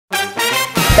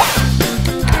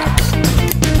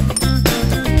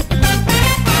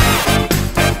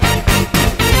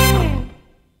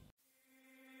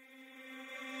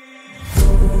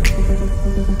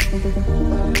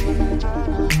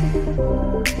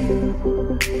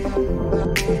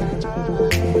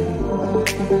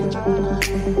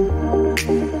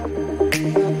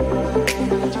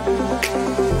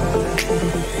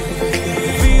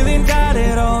Feeling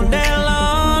tired all day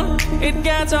long, it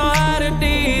gets so hard to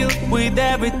deal with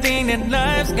everything that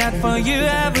life's got for you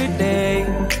every day.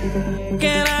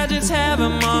 Can I just have a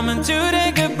moment to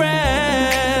take a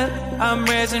breath? I'm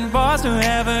raising balls to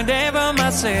have a day for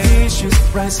myself. Issues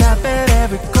rise up at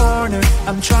every corner,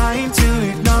 I'm trying to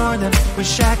ignore them.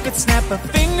 Wish I could snap a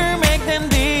finger, make them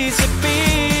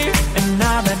disappear. And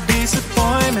now that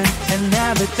disappointment and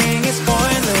everything is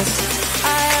pointless.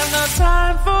 I have no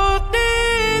time for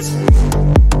this.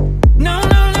 No,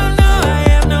 no, no, no, I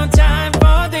have no time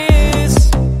for this.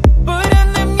 Put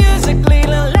on the music,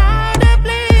 little louder,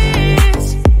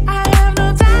 please. I have no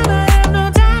time, I have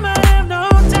no time, I have no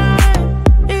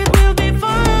time. It will be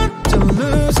fun to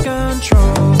lose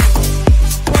control.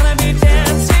 Wanna be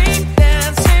dancing,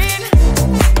 dancing.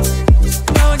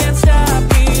 No one can stop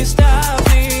me, stop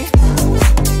me.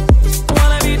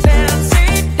 Wanna be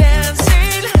dancing,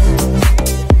 dancing.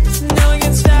 No one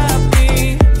can stop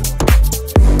me.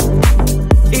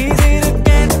 Easy to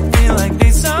get, feel like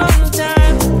this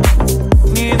sometimes.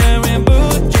 Need a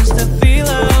reboot just to feel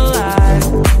alive.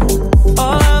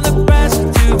 All of the pressure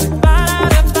to be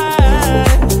fight,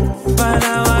 but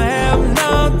now I have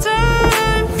no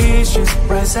time. Issues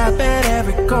rise up at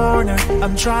every corner,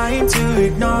 I'm trying to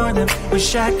ignore them.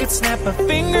 Wish I could snap a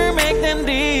finger, make them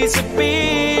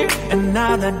disappear. And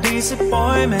now that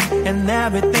disappointment and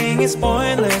everything is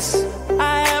pointless.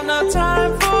 I have no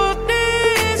time for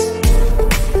this.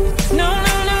 No,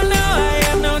 no, no, no, I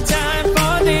have no time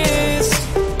for this.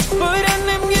 Put on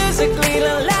the music,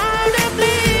 little louder,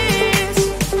 please.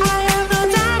 I have no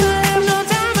time, I have no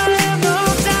time, I have no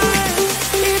time.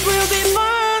 It will be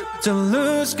fun to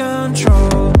lose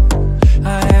control. I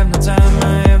have no time,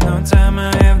 I have no time,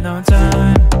 I have no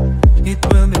time. It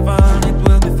will be fun, it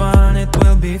will be fun, it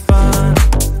will be fun.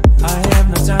 I have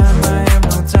no time, I have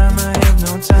no time, I have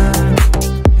no time.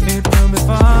 It will be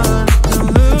fun to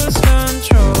lose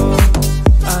control.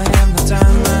 I have no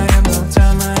time, I have no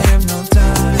time, I have no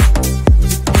time.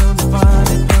 It will be fun,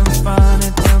 it will be fun,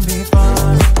 it will be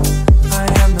fun. I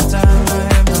have no time, I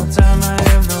have no time, I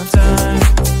have no time.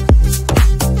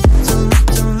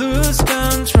 To lose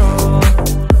control.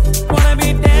 Wanna be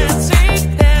dancing,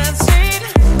 dancing.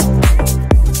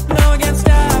 No one can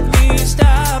stop me,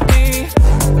 stop me.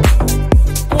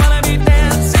 Wanna be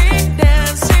dancing,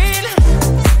 dancing.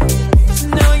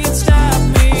 No one can stop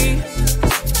me.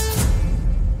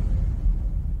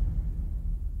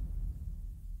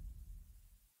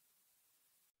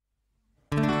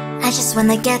 I just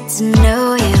wanna get to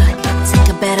know you, take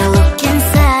a better look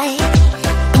inside.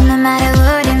 And no matter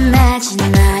what,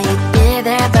 imagine now you'd be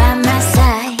there by my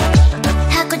side.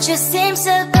 How could you seem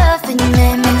so perfect, you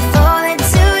made me fall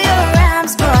into your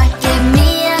arms, boy. Give me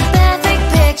a perfect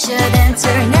picture, then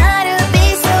turn out to be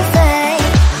so fake.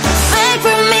 Fake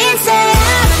for me, say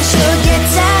I'm sure get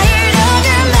tired of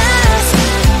your mask.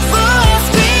 Fool,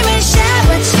 scream and shout,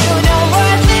 but you don't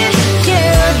worth it, you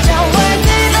don't worth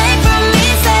it. Fake for me,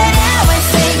 say that way,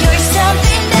 say you're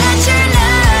something that you're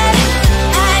not.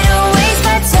 I don't waste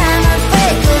my time on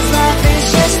fake, 'cause life is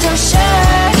just too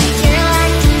short. You're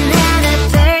like another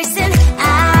person,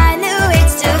 I knew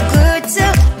it's too good to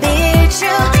be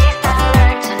true. I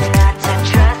learned to not to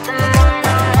trust someone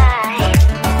online.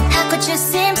 How could you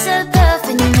seem so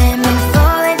perfect, you made me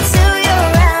fall into your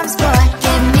arms, boy.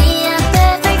 Give me a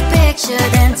perfect picture,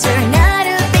 then turn out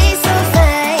to be so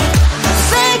fake.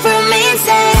 Fake for me,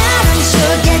 say I'm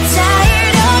sure get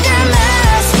tired of your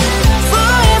mask.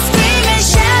 Fool, scream and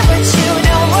shout, but you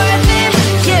don't worth it,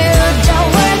 you don't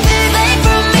worth it. Fake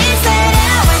for me, say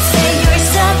that way, say you're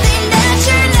something that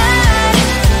you're not.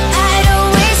 I don't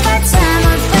waste my time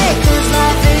on fake, 'cause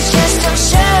life is just too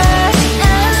short.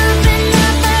 I open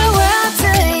up my world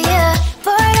to you,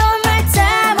 poured all my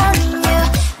time on you,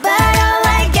 but all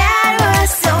I got was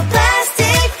so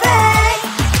plastic fake.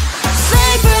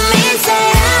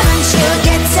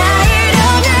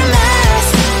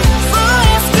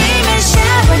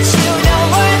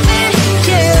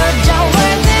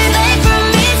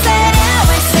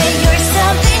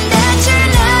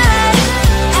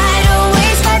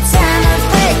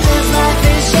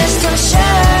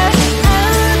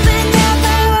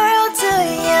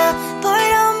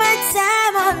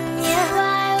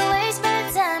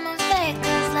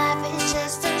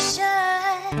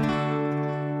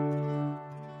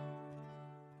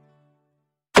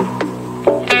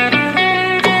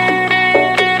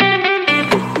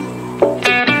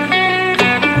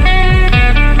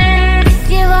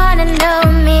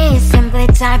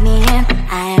 am.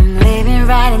 I am living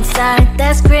right inside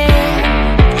the screen.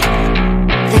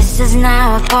 This is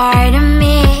now a part of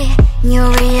me,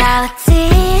 new reality.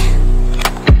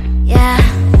 Yeah.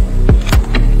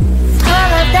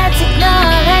 All of that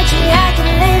technology I can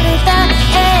live without.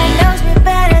 AI knows me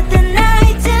better than I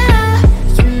do.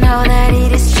 You know that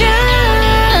it is true.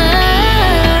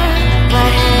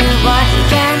 But hey, what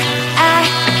can I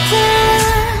do?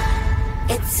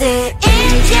 It's the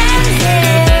engine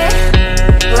here,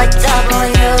 like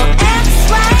WXYZ.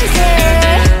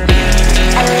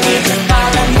 I leave the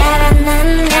ball and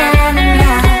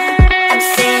na-na-na-na-na. I'm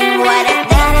saying what I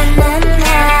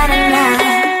na-na-na-na-na.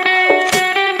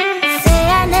 Say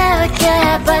I never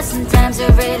care, but sometimes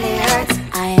it really hurts.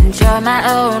 I enjoy my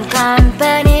own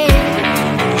company.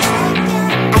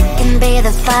 I can be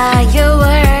the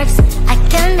fireworks, I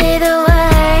can be the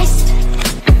worst.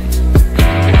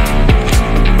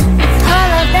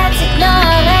 All of that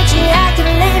technology I can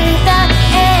live without.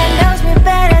 AI knows me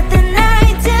better than I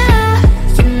do.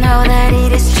 You know that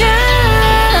it is true.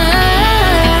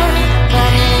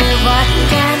 But hey, what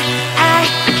can I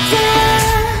do?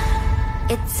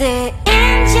 It's the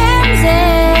engines,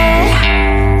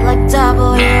 like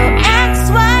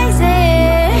WXYZ.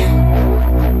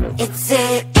 It's the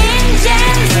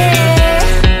engines,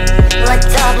 like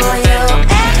WXYZ.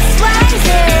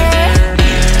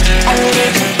 I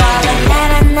live the ball and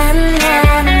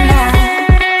na-na-na-na-na.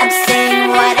 I'm saying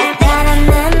what I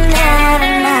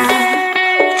na-na-na-na-na.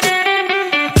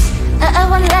 I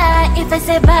won't lie if I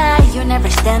say bye, you never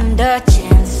stand a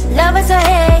chance. Love us or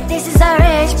hate, this is our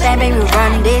age. Baby, we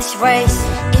run this race.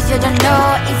 If you don't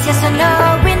know, it's yes or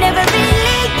no. We never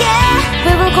really get.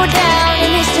 We will go down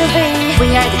in history. We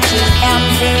are the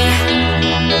GMZ.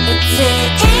 It's the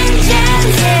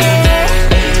engines,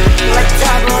 like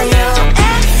WXYZ.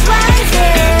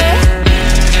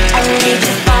 I leave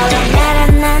the ball and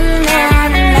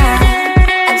na-na-na-na-na.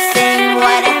 I'm saying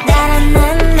what I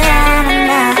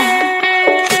na-na-na-na-na.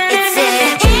 It's the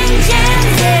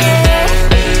engines,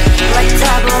 like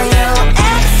WXYZ.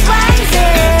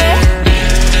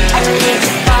 I leave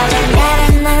the ball and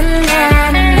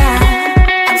na-na-na-na-na.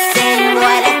 I'm saying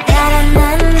what I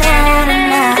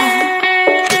na-na-na-na-na.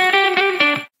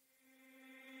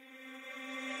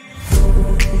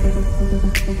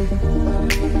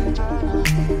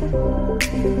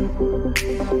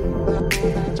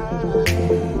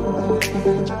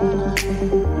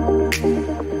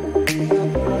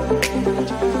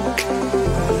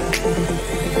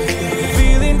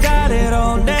 Feeling tired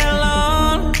all day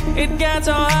long. It gets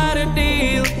so hard to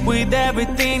deal with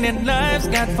everything that life's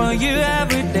got for you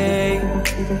every day.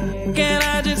 Can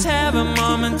I just have a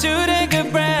moment to take a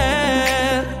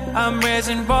breath? I'm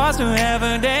raising balls to have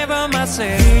a day for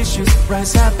myself. Issues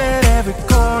rise up at every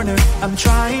corner. I'm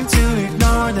trying to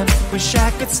ignore them. Wish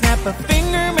I could snap a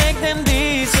finger, make them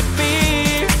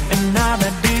disappear. And now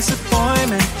that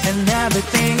disappointment and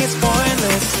everything is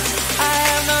pointless. I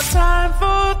have no time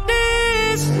for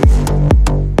this.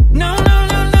 No, no,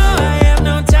 no, no, I have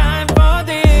no time for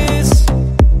this.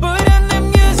 Put on the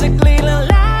music, little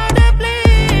louder,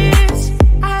 please.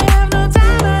 I have no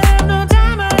time, I have no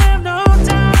time, I have no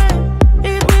time.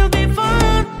 It will be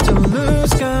fun to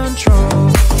lose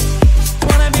control.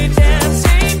 Wanna be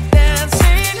dancing,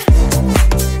 dancing.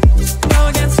 No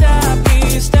one can stop me,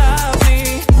 stop me.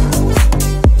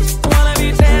 Wanna be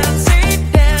dancing,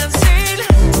 dancing.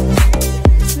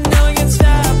 No one can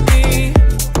stop me.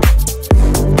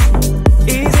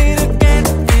 Easy to get,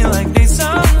 feel like this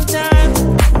sometimes.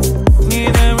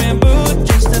 Need a reboot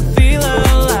just to feel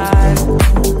alive.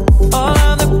 All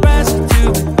of the pressure to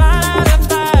be part of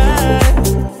fight.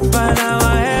 But now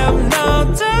I have no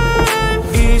time.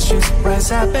 Issues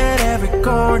rise up at every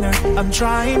corner. I'm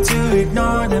trying to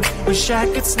ignore them. Wish I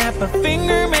could snap a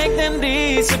finger, make them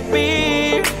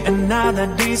disappear. And now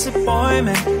that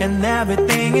disappointment and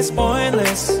everything is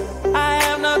pointless. I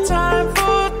have no time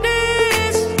for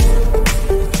this.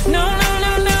 No, no,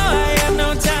 no, no, I have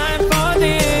no time for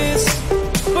this.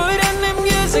 Put on the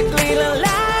music, little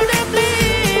louder,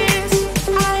 please.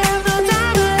 I have no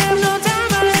time, I have no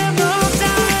time, I have no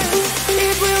time.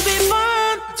 It will be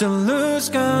fun to lose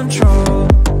control.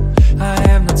 I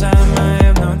have no time, I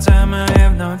have no time, I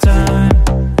have no time.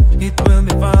 It will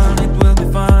be fun, it will be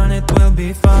fun, it will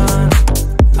be fun.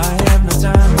 I have no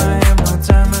time, I have no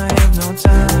time, I have no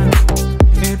time.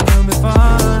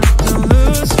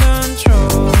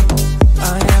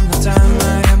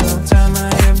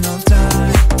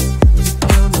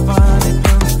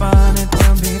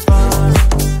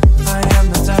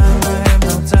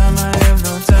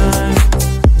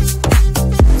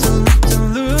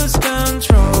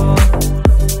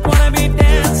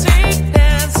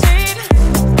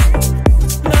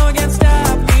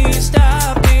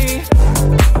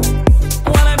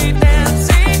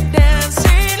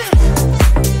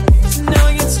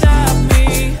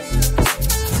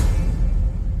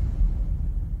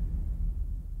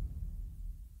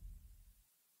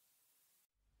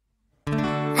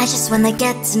 I just wanna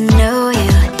get to know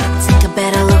you, take a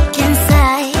better look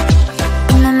inside.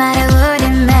 And no matter what,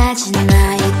 imagine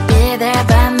now you'd be there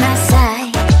by my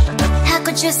side. How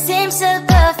could you seem so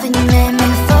perfect, you made me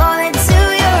fall into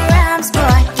your arms,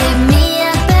 boy. Give me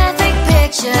a perfect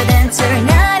picture, then turn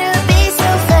out to be so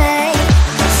fake.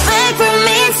 Fake for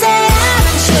me, say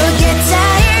haven't you get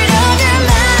tired of your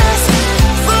mask?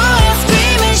 Full of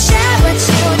scream and shout, but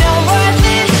you don't worth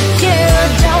it, you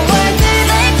don't worth it.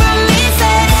 Fake for me,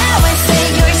 say I would say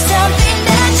you're something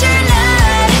that you're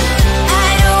not. I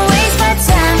don't waste my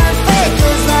time on fake,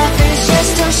 cause life is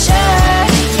just too short.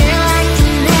 You're like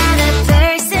another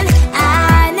person,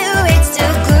 I knew it's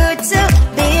too good to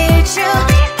be true.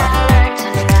 I learned to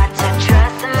not to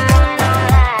trust someone, no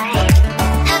lie.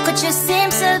 How could you seem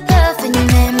so perfect, you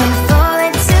made me fall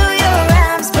into your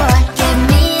arms, boy. Give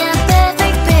me a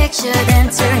perfect picture, then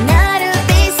turn out to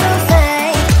be so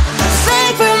fake.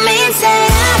 Fake for me, say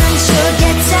haven't you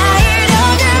get tired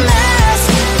of your mask?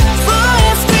 Full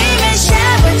of scream and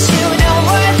shout, but you don't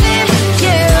worth it,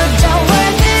 you don't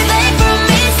worth it. Fake for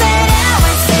me, say I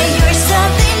would say you're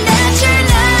something that you're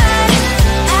not.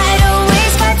 I don't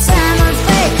waste my time on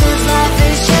fake, cause life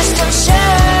is just too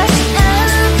short. I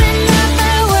open up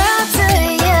my world to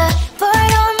you,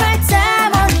 poured all my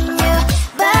time on you,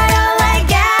 but all I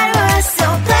got was so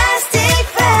plastic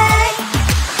fake.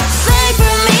 Fake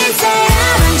for me, say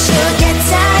haven't you get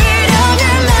tired of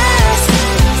your mask?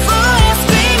 Full of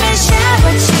scream and shout,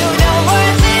 but you don't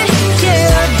worth it, you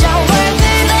don't worth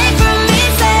it. Fake for me,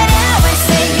 say I would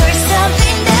say you're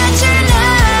something that you're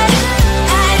not.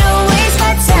 I don't waste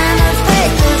my time on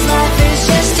fake, cause life is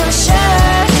just too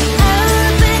short. I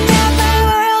opened up my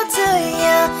world to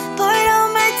you, poured all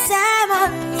my time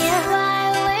on you.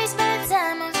 Why waste my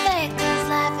time on fake, cause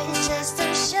life is just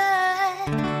too short.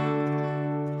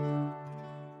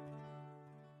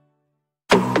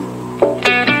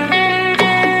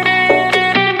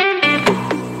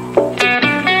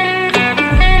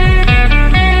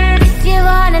 If you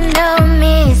wanna know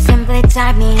me, simply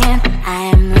type me in. I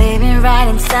am living right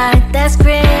inside the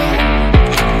script.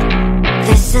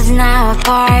 This is now a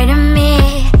part of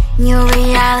me, new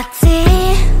reality.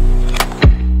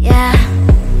 Yeah.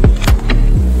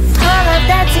 All of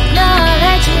that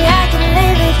technology I can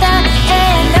live without.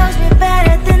 AI knows me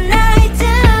better than I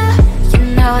do. You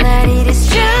know that it is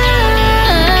true.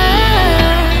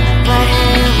 But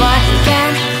hey, what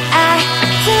can I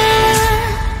do?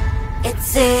 It's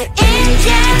the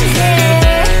engines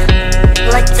here,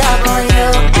 like WXYZ.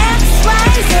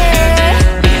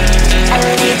 I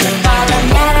need to follow,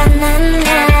 na na na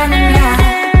na na na.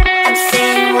 I'm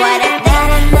saying what I na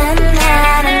na na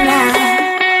na na.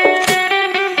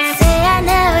 Say I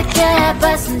never care,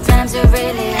 but sometimes it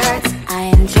really hurts. I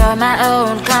enjoy my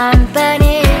own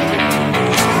company.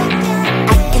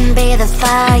 I can be the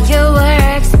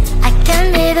fireworks, I can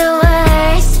be the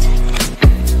worst.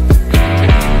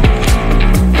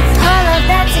 All of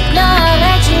that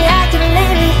technology I can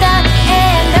live without.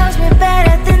 AI knows me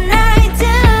better than I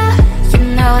do. You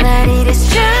know that it is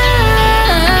true.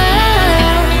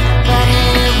 But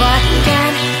hey, what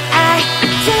can I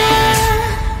do?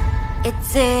 It's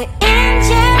the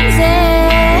engines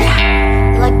here,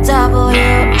 like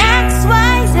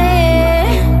WXYZ.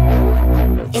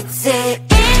 It's the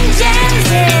engines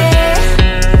here,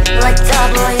 like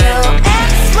WXYZ.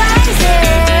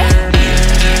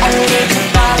 I need to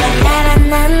follow, na na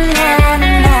na na na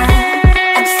na.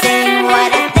 I'm saying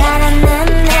what I na na na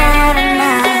na na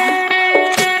na.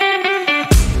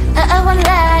 I won't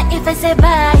lie if I say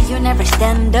bye, you never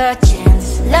stand a chance.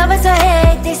 Love us or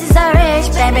hate, this is our age,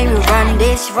 baby, we run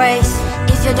this race.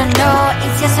 If you don't know,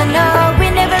 it's yes or no, we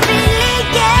never really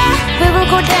care. We will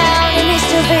go down in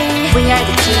history, we are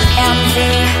the TMZ.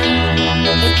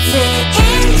 It's the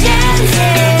engines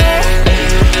here,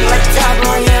 like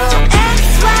WXYZ.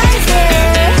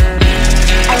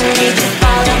 I need to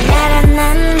follow, na na na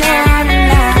na na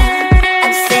na.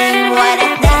 I'm saying what I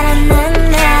na na na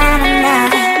na na na.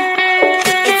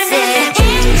 It's the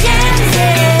engines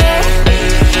here,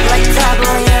 like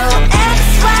WXYZ.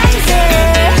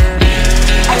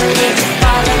 I need to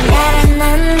follow, na na na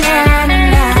na na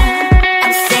na.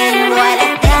 I'm saying what I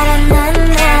na na na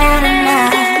na na na.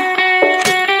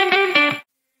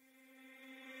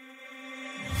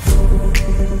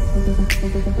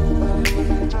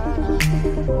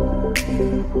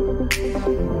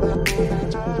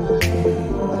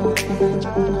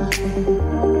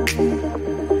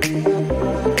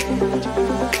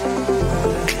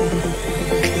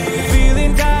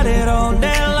 Feeling tired all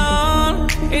day long.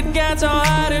 It gets so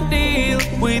hard to deal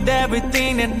with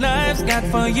everything that life's got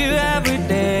for you every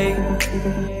day.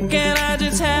 Can I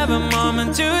just have a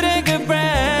moment to take a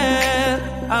breath?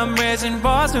 I'm raising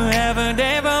balls to have a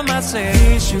day for myself.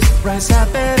 Issues rise up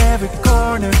at every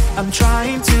corner, I'm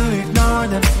trying to ignore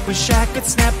them. Wish I could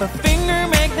snap a finger,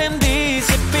 make them disappear.